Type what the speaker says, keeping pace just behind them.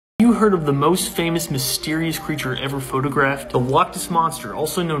You heard of the most famous mysterious creature ever photographed? The Loch Ness Monster,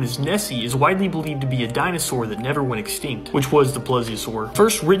 also known as Nessie, is widely believed to be a dinosaur that never went extinct, which was the plesiosaur.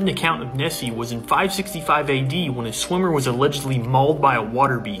 First written account of Nessie was in 565 AD when a swimmer was allegedly mauled by a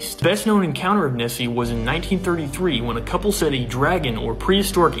water beast. The best known encounter of Nessie was in 1933 when a couple said a dragon or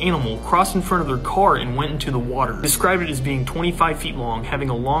prehistoric animal crossed in front of their car and went into the water. They described it as being 25 feet long, having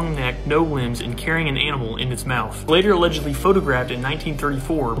a long neck, no limbs, and carrying an animal in its mouth. Later allegedly photographed in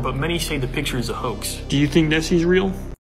 1934, but many say the picture is a hoax. Do you think Nessie's real?